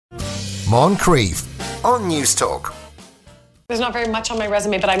Moncrief on News Talk. There's not very much on my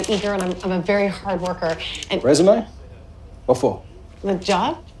resume, but I'm eager and I'm a very hard worker. And resume? What for? The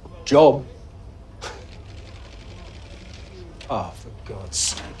job? Job? Oh, for God's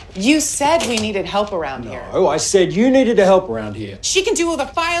sake. You said we needed help around here. Oh, I said you needed help around here. She can do all the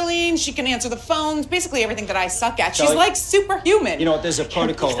filing, she can answer the phones, basically everything that I suck at. She's Charlie, like superhuman. You know what, there's a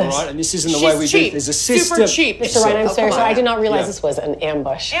protocol, all right? And this isn't the way we do it. There's a system. Super cheap. Mr. Ryan, I'm sorry, I did not realize this was an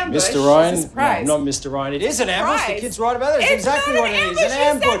ambush. Mr. Ryan? It's a surprise. No, not Mr. Ryan. It is an ambush. The kid's right about it. It's It's exactly not what an it is. ambush. An You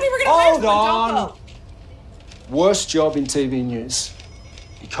ambush. said we were gonna Hold hire on. Worst job in TV news.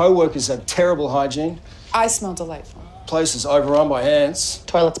 Your co-workers have terrible hygiene. I smell delightful. Place is overrun by ants.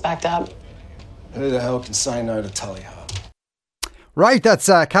 Toilet's backed up. Who the hell can say no to Tully Hart? Right, that's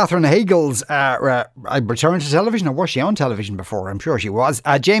Catherine Hagel's return to television, or was she on television before? I'm sure she was.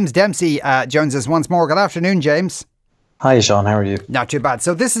 James Dempsey joins us once more. Good afternoon, James. Hi, Sean. How are you? Not too bad.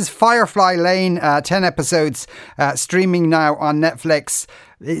 So this is Firefly Lane, 10 episodes streaming now on Netflix.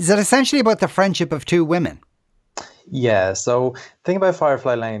 Is it essentially about the friendship of two women? Yeah, so the thing about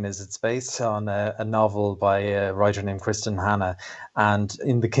Firefly Lane is it's based on a novel by a writer named Kristen Hanna. And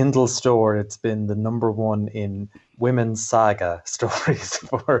in the Kindle store, it's been the number one in women's saga stories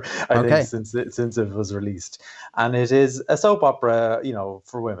for, I think, since it was released. And it is a soap opera, you know,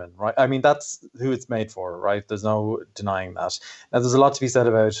 for women, right? I mean, that's who it's made for, right? There's no denying that. Now, there's a lot to be said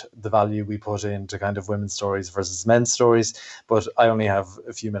about the value we put into kind of women's stories versus men's stories, but I only have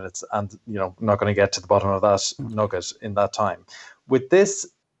a few minutes and, you know, I'm not going to get to the bottom of that nugget in that time. With this,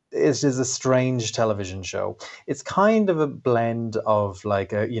 it is a strange television show. It's kind of a blend of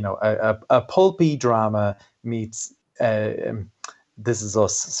like a pulpy drama meets This Is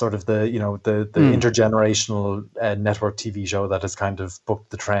Us, sort of the intergenerational network TV show that has kind of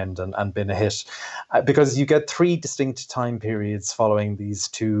booked the trend and been a hit, because you get three distinct time periods following these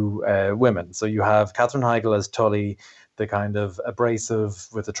two women. So you have Katherine Heigl as Tully, the kind of abrasive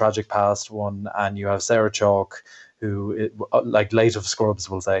with a tragic past one, and you have Sarah Chalke, who, like late of Scrubs,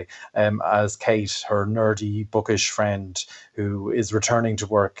 will say, as Kate, her nerdy, bookish friend, who is returning to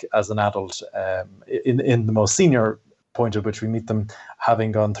work as an adult in the most senior point at which we meet them,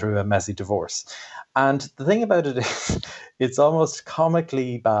 having gone through a messy divorce. And the thing about it is, it's almost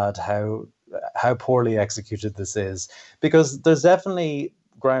comically bad how poorly executed this is, because there's definitely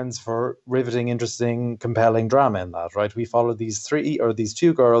grounds for riveting, interesting, compelling drama in that, right? We follow these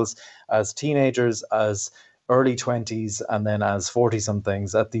two girls as teenagers, as early 20s, and then as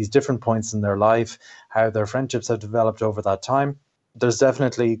 40-somethings at these different points in their life, how their friendships have developed over that time. There's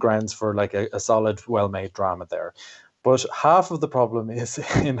definitely grounds for like a solid, well-made drama there. But half of the problem is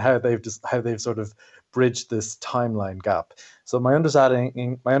in how they've sort of bridged this timeline gap. So my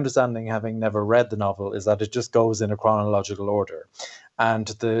understanding, having never read the novel, is that it just goes in a chronological order. And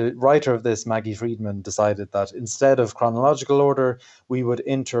the writer of this, Maggie Friedman, decided that instead of chronological order, we would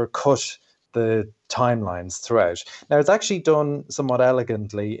intercut the timelines throughout. Now, it's actually done somewhat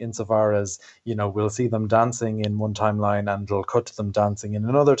elegantly insofar as, you know, we'll see them dancing in one timeline and it'll cut to them dancing in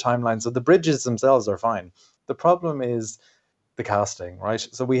another timeline. So the bridges themselves are fine. The problem is the casting, right?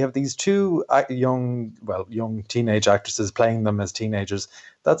 So we have these two young teenage actresses playing them as teenagers.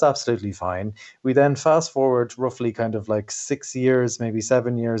 That's absolutely fine. We then fast forward roughly kind of like 6 years, maybe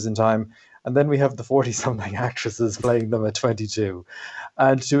 7 years in time, and then we have the 40-something actresses playing them at 22.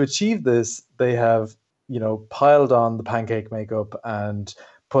 And to achieve this, they have, you know, piled on the pancake makeup and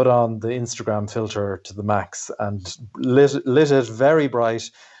put on the Instagram filter to the max and lit it very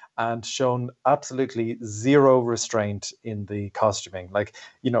bright, and shown absolutely zero restraint in the costuming. Like,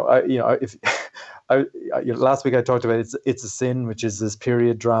 last week I talked about It's a Sin, which is this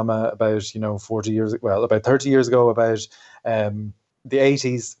period drama about, about 30 years ago, about the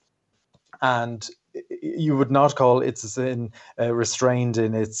 80s. And you would not call It's a Sin restrained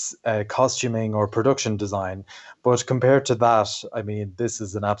in its costuming or production design. But compared to that, I mean, this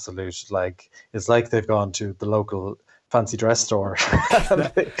is an absolute, it's like they've gone to the local fancy dress store.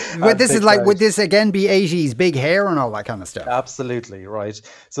 But this is like, would this again be 80s, big hair and all that kind of stuff? Absolutely, right.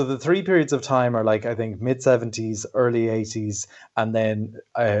 So the three periods of time are like, I think, mid 70s, early 80s, and then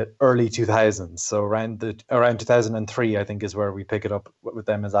early 2000s. So around 2003, I think, is where we pick it up with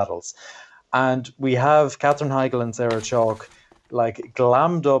them as adults. And we have Katherine Heigl and Sarah Chalke like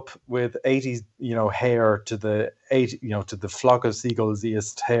glammed up with 80s, hair to the to the flock of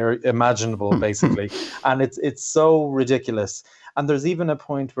seagulls-iest hair imaginable, basically. And it's so ridiculous. And there's even a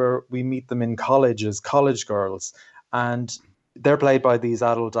point where we meet them in college as college girls, and they're played by these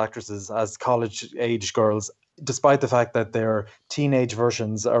adult actresses as college age girls. despite the fact that their teenage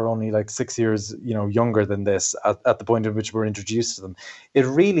versions are only like 6 years, younger than this at the point at which we're introduced to them, it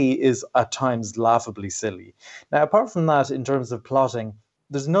really is at times laughably silly. Now, apart from that, in terms of plotting,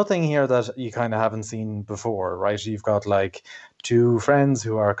 there's nothing here that you kind of haven't seen before, right? You've got like two friends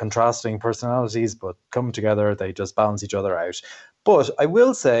who are contrasting personalities, but come together, they just balance each other out. But I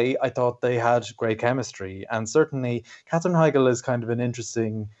will say, I thought they had great chemistry, and certainly Katherine Heigl is kind of an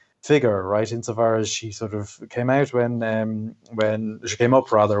interesting figure, right? Insofar as she sort of came out when she came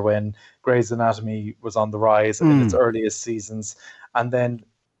up rather when Grey's Anatomy was on the rise in its earliest seasons, and then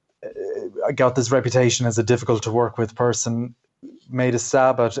I got this reputation as a difficult to work with person. Made a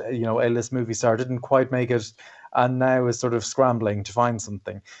stab at A-list movie star, didn't quite make it, and now is sort of scrambling to find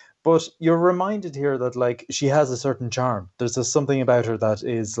something. But you're reminded here that like she has a certain charm. There's just something about her that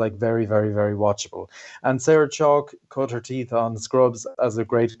is like very, very, very watchable. And Sarah Chalke cut her teeth on Scrubs as a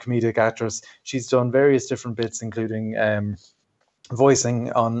great comedic actress. She's done various different bits, including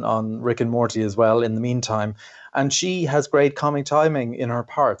voicing on Rick and Morty as well in the meantime. And she has great comic timing in her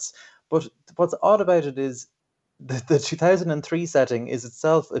parts. But what's odd about it is the 2003 setting is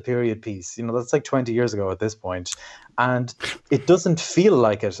itself a period piece. That's like 20 years ago at this point. And it doesn't feel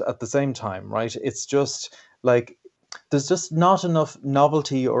like it at the same time, right? It's just like there's just not enough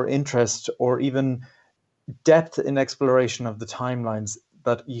novelty or interest or even depth in exploration of the timelines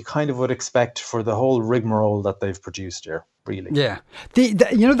that you kind of would expect for the whole rigmarole that they've produced here. Really, yeah. The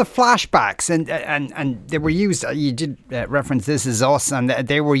flashbacks and they were used. You did reference This Is Us, and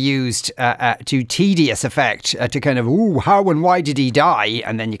they were used to tedious effect to kind of how and why did he die,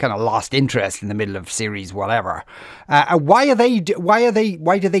 and then you kind of lost interest in the middle of series whatever. Why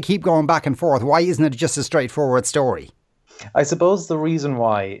do they keep going back and forth? Why isn't it just a straightforward story? I suppose the reason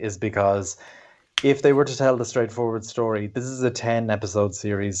why is because if they were to tell the straightforward story, this is a 10-episode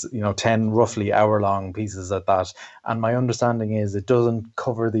series, 10 roughly hour-long pieces at that. And my understanding is it doesn't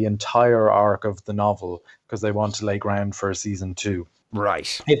cover the entire arc of the novel because they want to lay ground for season 2.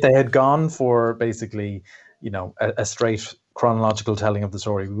 Right. If they had gone for basically, a straight chronological telling of the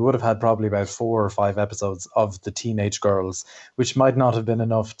story, we would have had probably about 4 or 5 episodes of the teenage girls, which might not have been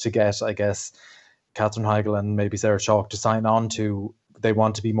enough to get, I guess, Katherine Heigl and maybe Sarah Chalke to sign on to. They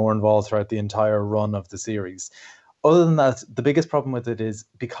want to be more involved throughout the entire run of the series. Other than that, the biggest problem with it is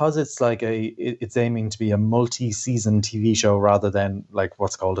because it's like it's aiming to be a multi-season TV show rather than like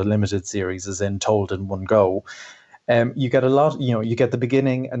what's called a limited series, as in told in one go. You get a lot, you get the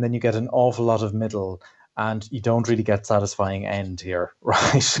beginning and then you get an awful lot of middle, and you don't really get satisfying end here,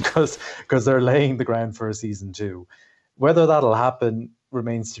 right? Because they're laying the ground for a season 2. Whether that'll happen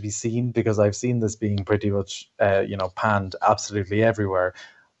remains to be seen, because I've seen this being pretty much, panned absolutely everywhere.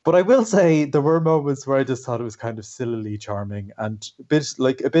 But I will say there were moments where I just thought it was kind of sillily charming and a bit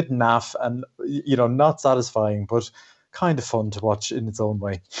naff and, not satisfying, but kind of fun to watch in its own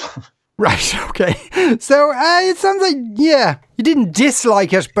way. Right, okay. So it sounds like, you didn't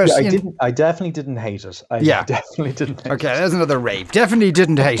dislike it, but... Yeah, I definitely didn't hate it. Definitely didn't hate it. Okay, there's another rave. Definitely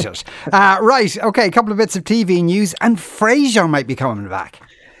didn't hate it. Right, okay, a couple of bits of TV news, and Frasier might be coming back.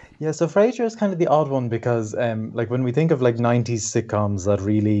 Yeah, so Frasier is kind of the odd one because, when we think of 90s sitcoms that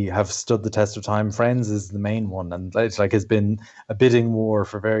really have stood the test of time, Friends is the main one, and it's has been a bidding war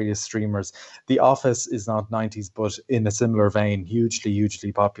for various streamers. The Office is not 90s, but in a similar vein, hugely,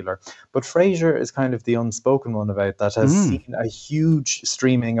 hugely popular. But Frasier is kind of the unspoken one about that has seen a huge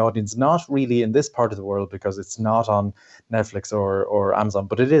streaming audience, not really in this part of the world because it's not on Netflix or Amazon,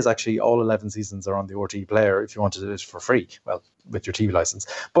 but it is actually all 11 seasons are on the RTE player if you wanted it for free. Well, with your TV license.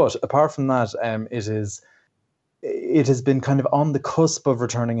 But apart from that, it has been kind of on the cusp of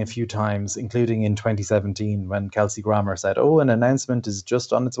returning a few times, including in 2017 when Kelsey Grammer said, an announcement is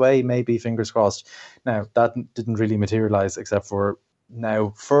just on its way, maybe, fingers crossed. Now, that didn't really materialize except for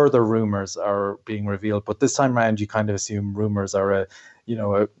now further rumors are being revealed. But this time around, you kind of assume rumors are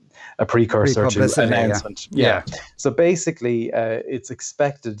a precursor to an announcement. Yeah. So basically, it's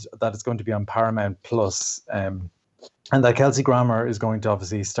expected that it's going to be on Paramount Plus, and that Kelsey Grammer is going to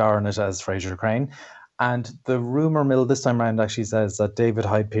obviously star in it as Frasier Crane. And the rumor mill this time around actually says that David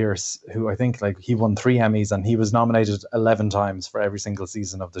Hyde Pierce, who I think he won 3 Emmys and he was nominated 11 times for every single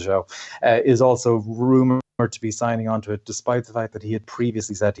season of the show, is also rumored to be signing on to it, despite the fact that he had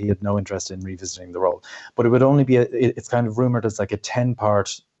previously said he had no interest in revisiting the role. But it would only be, it's kind of rumored as like a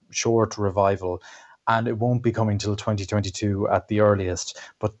 10-part short revival. And it won't be coming till 2022 at the earliest.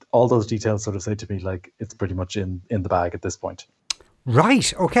 But all those details sort of say to me it's pretty much in the bag at this point.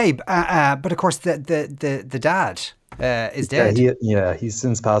 Right. Okay. But of course, the dad is dead. He's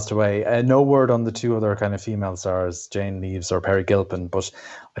since passed away. No word on the two other kind of female stars, Jane Leeves or Perry Gilpin, but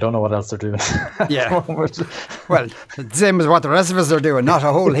I don't know what else they're doing. Yeah. Well, same as what the rest of us are doing, not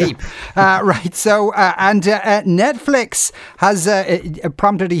a whole heap. Right. So, Netflix has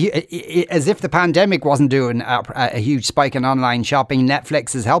prompted, as if the pandemic wasn't doing a huge spike in online shopping,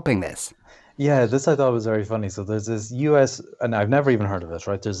 Netflix is helping this. Yeah, this I thought was very funny. So there's this US, and I've never even heard of it,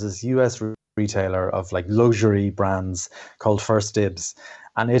 right? There's this US retailer of like luxury brands called First Dibs.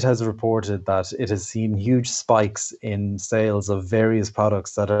 And it has reported that it has seen huge spikes in sales of various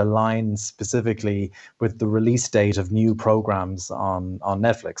products that align specifically with the release date of new programs on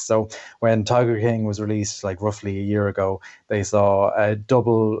Netflix. So when Tiger King was released, like roughly a year ago, they saw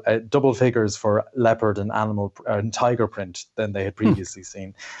double figures for leopard and tiger print than they had previously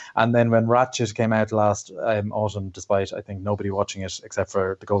seen. And then when Ratchet came out last autumn, despite I think nobody watching it except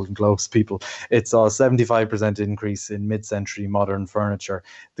for the Golden Globes people, it saw a 75% increase in mid-century modern furniture.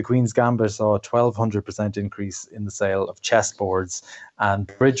 The Queen's Gambit saw a 1,200% increase in the sale of chessboards, and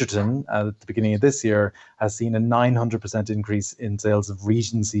Bridgerton at the beginning of this year has seen a 900% increase in sales of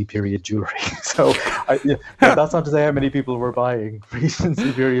Regency period jewellery. So that's not to say how many people were buying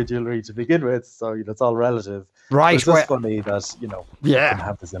Regency period jewellery to begin with. So it's all relative. Right. It's just funny that it can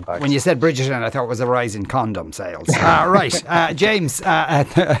have this impact. When you said Bridgerton, I thought it was a rise in condom sales. Right, James.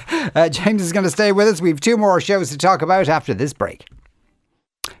 James is going to stay with us. We have two more shows to talk about after this break.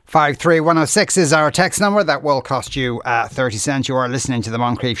 53106 is our text number. That will cost you 30 cents. You are listening to the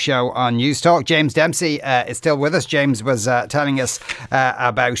Moncrief Show on News Talk. James Dempsey is still with us. James was telling us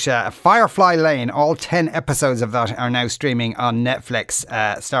about Firefly Lane. All 10 episodes of that are now streaming on Netflix,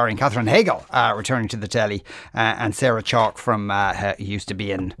 starring Katherine Hagel returning to the telly, and Sarah Chalke from used to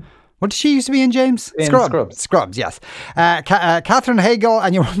be in... What did she used to be in, James? Scrubs. Scrubs, yes. Katherine Hagel,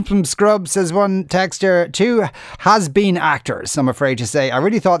 and you're from Scrubs, says one texter. Two has-been actors, I'm afraid to say. I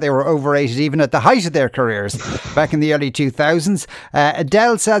really thought they were overrated even at the height of their careers back in the early 2000s.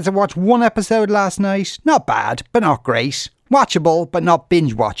 Adele says I watched one episode last night. Not bad, but not great. Watchable, but not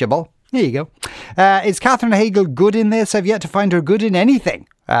binge-watchable. There you go. Is Katherine Hagel good in this? I've yet to find her good in anything,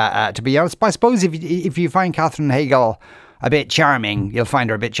 to be honest. But I suppose if you find Katherine Hagel a bit charming, you'll find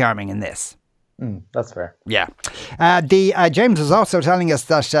her a bit charming in this. That's fair. Yeah. James was also telling us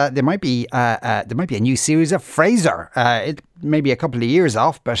that there might be a new series of Frasier. It may be a couple of years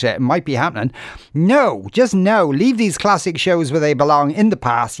off, but it might be happening. No, just no. Leave these classic shows where they belong in the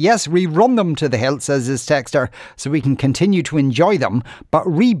past. Yes, rerun them to the hilt, says this texter, so we can continue to enjoy them. But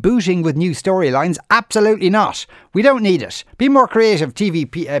rebooting with new storylines, absolutely not. We don't need it. Be more creative,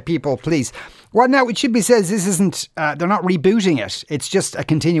 TV people, please. Well, now it should be said this isn't, they're not rebooting it. It's just a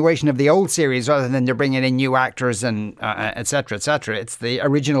continuation of the old series rather than they're bringing in new actors and etc. etc. It's the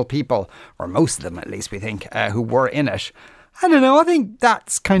original people, or most of them at least we think, who were in it. I don't know, I think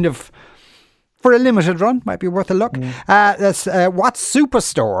that's kind of, for a limited run, might be worth a look. That's What's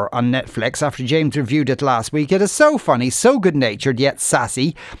Superstore on Netflix after James reviewed it last week. It is so funny, so good-natured yet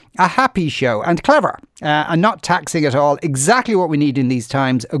sassy, a happy show and clever and not taxing at all. Exactly what we need in these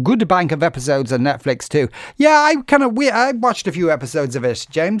times. A good bank of episodes on Netflix too. Yeah, I watched a few episodes of it,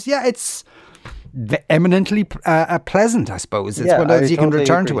 James. Yeah, it's eminently pleasant, I suppose. It's one of those you can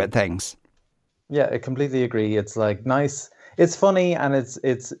return to it things. Yeah, I completely agree. It's like nice. It's funny and it's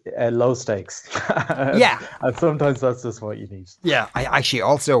low stakes. Yeah. And sometimes that's just what you need. Yeah, I actually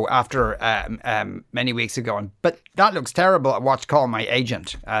also, after many weeks ago, but that looks terrible, I watched Call My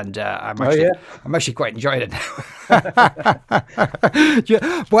Agent, and I'm actually quite enjoying it now.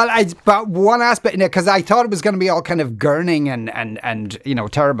 But one aspect, because I thought it was going to be all kind of gurning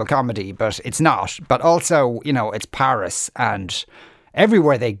and terrible comedy, but it's not. But also, it's Paris, and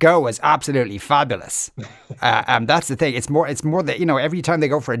everywhere they go is absolutely fabulous. That's the thing. It's more that, every time they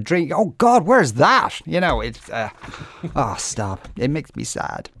go for a drink, oh God, where's that? It's, oh, stop. It makes me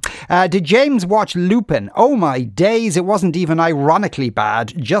sad. Did James watch Lupin? Oh my days. It wasn't even ironically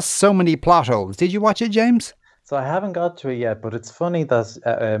bad. Just so many plot holes. Did you watch it, James? So I haven't got to it yet, but it's funny that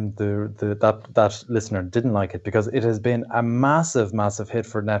that listener didn't like it, because it has been a massive, massive hit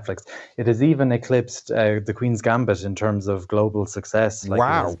for Netflix. It has even eclipsed The Queen's Gambit in terms of global success.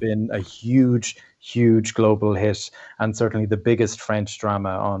 Wow. It has been a huge, huge global hit, and certainly the biggest French drama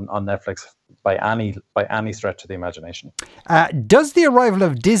on Netflix by any stretch of the imagination. Does the arrival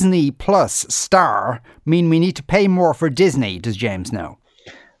of Disney Plus Star mean we need to pay more for Disney? Does James know?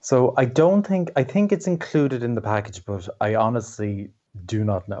 So I think it's included in the package, but I honestly do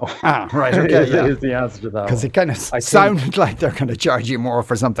not know. Ah, right, okay, yeah. Is the answer to that. Because it kind of I sounded like they're going to charge you more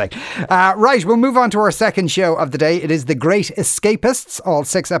for something. Right, we'll move on to our second show of the day. It is The Great Escapists. All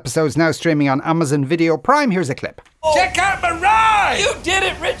 6 episodes now streaming on Amazon Video Prime. Here's a clip. Check out my ride! You did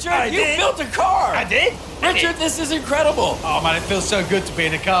it, Richard! did. Built a car! I did? Richard, this is incredible! Oh man, it feels so good to be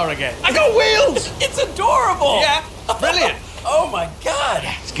in a car again. I got wheels! It's adorable! Yeah, brilliant. Oh my god!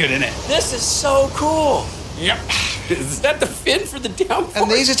 It's good, isn't it? This is so cool! Yep. Is that the fin for the downforce? And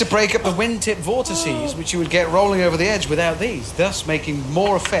these are to break up the wind-tip vortices, which you would get rolling over the edge without these, thus making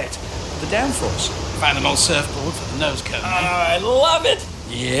more effect of the downforce. Found an old surfboard for the nose cone. I love it!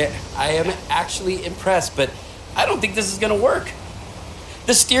 Yeah. I am actually impressed, but I don't think this is gonna work.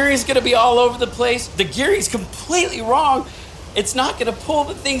 The steering's gonna be all over the place. The gearing's completely wrong. It's not gonna pull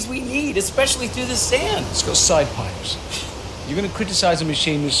the things we need, especially through the sand. It's got side pipes. You're going to criticise a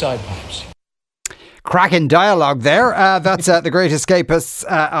machine with side pipes. Cracking dialogue there. That's The Great Escapists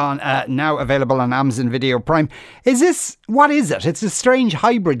on now available on Amazon Video Prime. What is it? It's a strange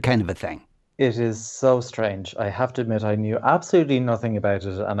hybrid kind of a thing. It is so strange. I have to admit, I knew absolutely nothing about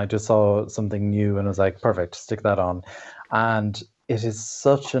it, and I just saw something new and was like, perfect, stick that on. And it is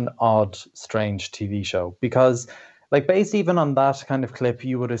such an odd, strange TV show because, like, based even on that kind of clip,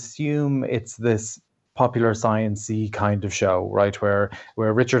 you would assume it's this popular science-y kind of show, right? Where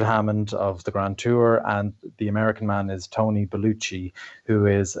Richard Hammond of the Grand Tour and the American man is Tony Bellucci, who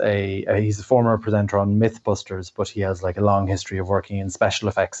is he's a former presenter on Mythbusters, but he has like a long history of working in special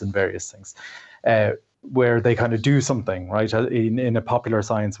effects and various things, where they kind of do something, right, in a popular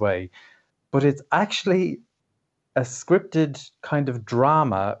science way. But it's actually a scripted kind of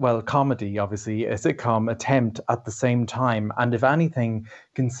drama, well, comedy, obviously, a sitcom attempt at the same time. And if anything,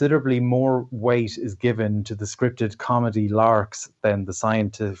 considerably more weight is given to the scripted comedy larks than the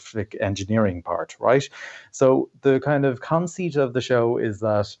scientific engineering part, right? So the kind of conceit of the show is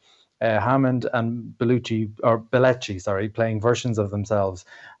that Hammond and Bellucci, playing versions of themselves,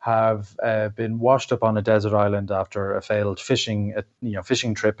 have been washed up on a desert island after a failed fishing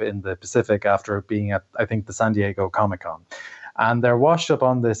trip in the Pacific after being at, I think, the San Diego Comic-Con. And they're washed up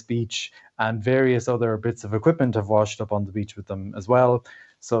on this beach, and various other bits of equipment have washed up on the beach with them as well.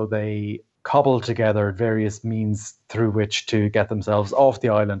 So they cobble together various means through which to get themselves off the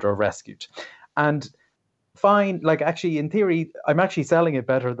island or rescued. And fine, like, actually, in theory, I'm actually selling it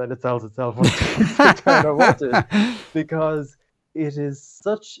better than it sells itself, which I kind of wanted, because it is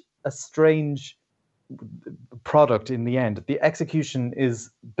such a strange product in the end. The execution is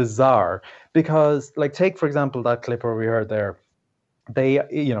bizarre because, like, take, for example, that clip where we heard there. They,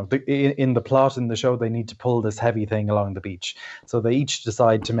 in the plot in the show, they need to pull this heavy thing along the beach. So they each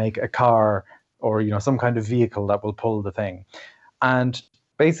decide to make a car or, some kind of vehicle that will pull the thing. And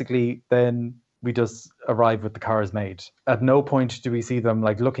basically, then we just arrive with the cars made. At no point do we see them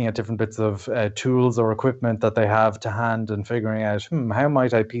like looking at different bits of tools or equipment that they have to hand and figuring out, how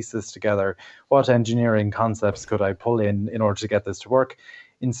might I piece this together? What engineering concepts could I pull in order to get this to work?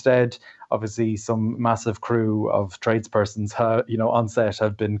 Instead, obviously, some massive crew of tradespersons, on set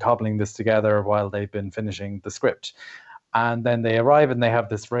have been cobbling this together while they've been finishing the script. And then they arrive and they have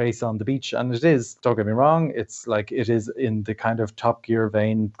this race on the beach. And it is, don't get me wrong, it's like it is in the kind of Top Gear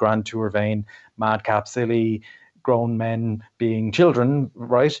vein, Grand Tour vein, madcap, silly, grown men being children,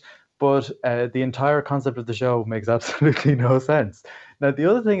 right? But the entire concept of the show makes absolutely no sense. Now, the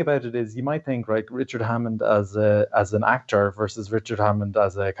other thing about it is you might think, right, Richard Hammond as an actor versus Richard Hammond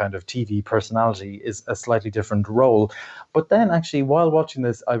as a kind of TV personality is a slightly different role. But then actually, while watching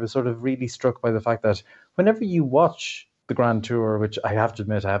this, I was sort of really struck by the fact that whenever you watch the Grand Tour, which I have to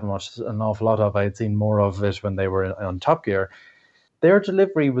admit I haven't watched an awful lot of, I had seen more of it when they were on Top Gear, their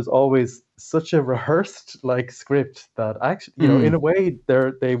delivery was always such a rehearsed like script that actually, in a way,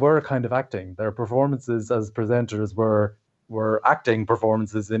 they were kind of acting. Their performances as presenters were acting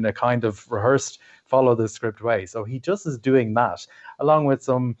performances in a kind of rehearsed, follow the script way. So he just is doing that, along with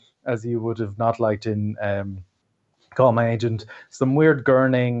some, as you would have not liked in Call My Agent, some weird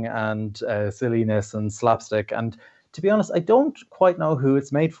gurning and silliness and slapstick. And to be honest, I don't quite know who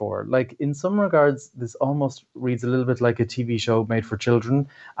it's made for. Like, in some regards, this almost reads a little bit like a TV show made for children.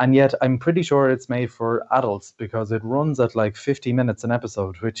 And yet I'm pretty sure it's made for adults because it runs at like 50 minutes an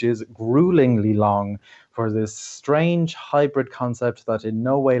episode, which is gruelingly long for this strange hybrid concept that in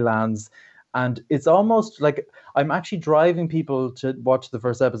no way lands. And it's almost like I'm actually driving people to watch the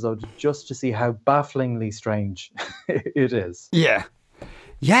first episode just to see how bafflingly strange it is. Yeah.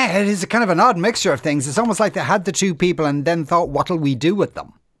 Yeah, it is a kind of an odd mixture of things. It's almost like they had the two people and then thought, what'll we do with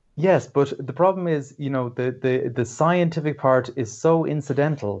them? Yes, but the problem is, the scientific part is so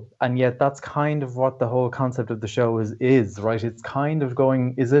incidental, and yet that's kind of what the whole concept of the show is, right? It's kind of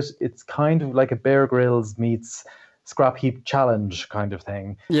going, it's kind of like a Bear Grylls meets Scrap Heap Challenge kind of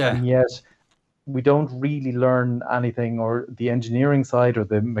thing. Yeah. And yet we don't really learn anything, or the engineering side or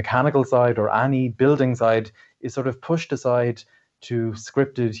the mechanical side or any building side is sort of pushed aside to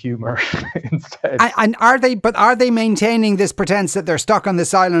scripted humor instead. And are they maintaining this pretense that they're stuck on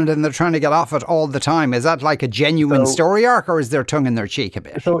this island and they're trying to get off it all the time? Is that like a genuine story arc, or is there tongue in their cheek a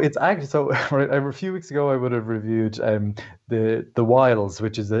bit? So it's actually right, a few weeks ago I would have reviewed the Wilds,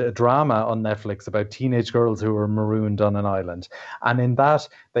 which is a drama on Netflix about teenage girls who are marooned on an island, and in that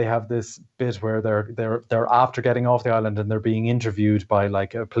they have this bit where they're after getting off the island and they're being interviewed by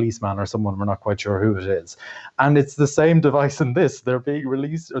like a policeman or someone, we're not quite sure who it is, and it's the same device in this. They're being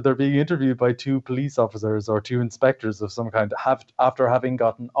released, or they're being interviewed by two police officers or two inspectors of some kind after having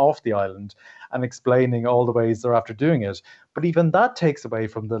gotten off the island and explaining all the ways they're after doing it. But even that takes away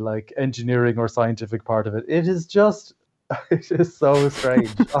from the like engineering or scientific part of it. It is just so strange,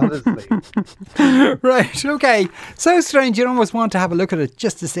 honestly. Right, okay. So strange, you almost want to have a look at it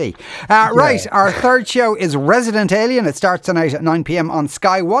just to see. Right, our third show is Resident Alien. It starts tonight at 9 p.m. on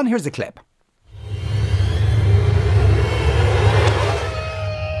Sky One. Here's a clip.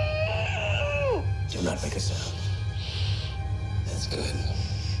 Do not make a sound. That's good.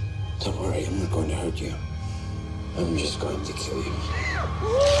 Don't worry, I'm not going to hurt you. I'm just going to kill you.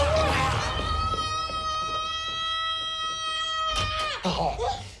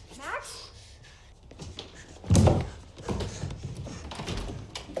 Max?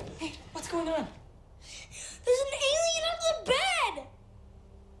 Hey, what's going on? There's an alien under the bed!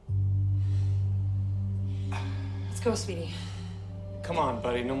 Let's go, sweetie. Come on,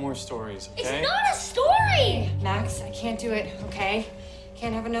 buddy, no more stories, okay? It's not a story! Max, I can't do it, okay?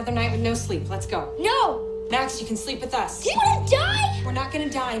 Can't have another night with no sleep. Let's go. No! Max, you can sleep with us. Do you want to die? We're not going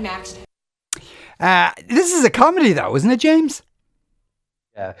to die, Max. This is a comedy, though, isn't it, James?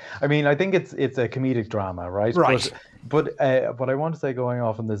 Yeah, I mean, I think it's a comedic drama, right? Right. But what I want to say going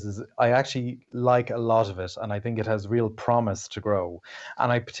off on this is I actually like a lot of it, and I think it has real promise to grow.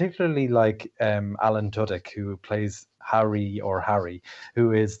 And I particularly like Alan Tudyk, who plays Harry,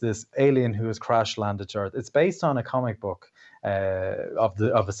 who is this alien who has crash landed to Earth. It's based on a comic book of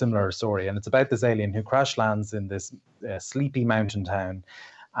a similar story, and it's about this alien who crash lands in this sleepy mountain town.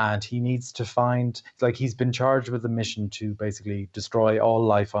 And he needs to find, like, he's been charged with a mission to basically destroy all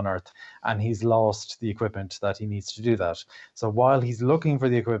life on Earth, and he's lost the equipment that he needs to do that. So while he's looking for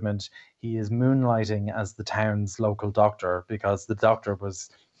the equipment, he is moonlighting as the town's local doctor, because the doctor was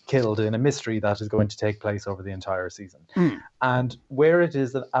killed in a mystery that is going to take place over the entire season. And where it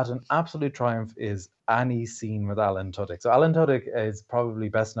is at an absolute triumph is any scene with Alan Tudyk. So Alan Tudyk is probably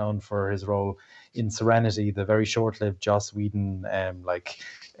best known for his role in Serenity, the very short-lived Joss Whedon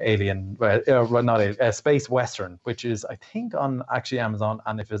alien, space western, which is I think on actually Amazon,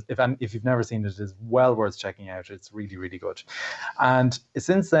 and if you've never seen it, it is well worth checking out. It's really, really good. And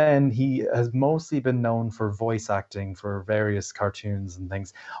since then, he has mostly been known for voice acting for various cartoons and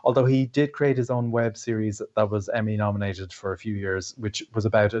things. Although he did create his own web series that was Emmy nominated for a few years, which was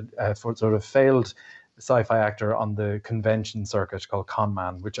about a sort of failed sci-fi actor on the convention circuit called Con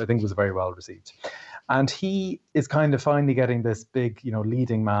Man, which I think was very well received. And he is kind of finally getting this big,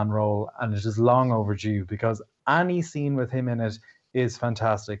 leading man role, and it is long overdue because any scene with him in it is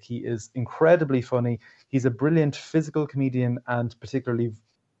fantastic. He is incredibly funny. He's a brilliant physical comedian and particularly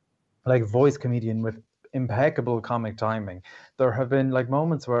like voice comedian with impeccable comic timing. There have been like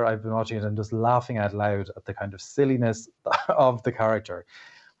moments where I've been watching it and just laughing out loud at the kind of silliness of the character.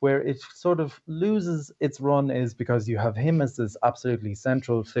 Where it sort of loses its run is because you have him as this absolutely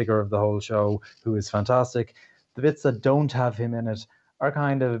central figure of the whole show who is fantastic. The bits that don't have him in it are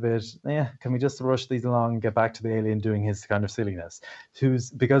kind of a bit, can we just rush these along and get back to the alien doing his kind of silliness?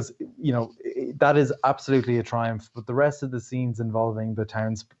 Because that is absolutely a triumph, but the rest of the scenes involving the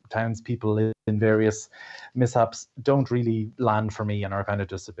townspeople in various mishaps don't really land for me and are kind of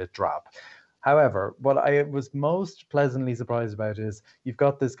just a bit drab. However, what I was most pleasantly surprised about is you've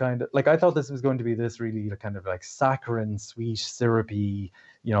got this kind of, like, I thought this was going to be this really kind of like saccharine, sweet, syrupy,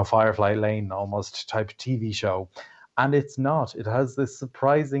 Firefly Lane almost type TV show. And it's not. It has this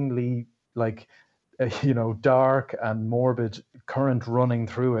surprisingly like dark and morbid current running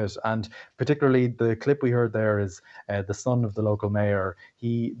through it. And particularly the clip we heard there is the son of the local mayor.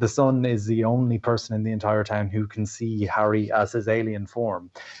 The son is the only person in the entire town who can see Harry as his alien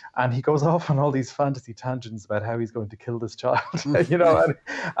form. And he goes off on all these fantasy tangents about how he's going to kill this child,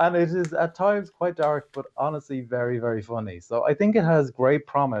 and it is at times quite dark, but honestly very, very funny. So I think it has great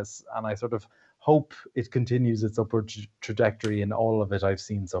promise, and I sort of hope it continues its upward trajectory in all of it I've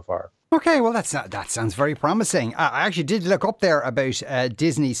seen so far. Okay, well, that sounds very promising. I actually did look up there about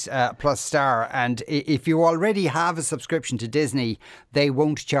Disney's Plus Star, and if you already have a subscription to Disney, they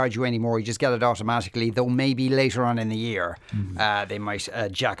won't charge you anymore. You just get it automatically, though maybe later on in the year they might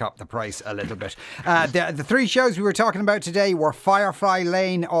jack up the price a little bit. The 3 shows we were talking about today were Firefly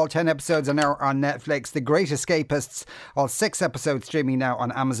Lane, all 10 episodes are now on Netflix, The Great Escapists, all 6 episodes streaming now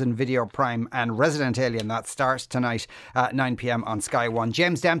on Amazon Video Prime, and Resident Alien, that starts tonight at 9 p.m. on Sky One.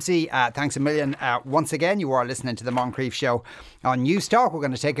 James Dempsey, thanks a million once again. You are listening to The Moncrief Show on News Talk. We're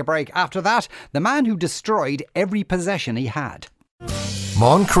going to take a break. After that, the man who destroyed every possession he had.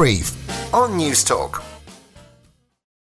 Moncrief on News Talk.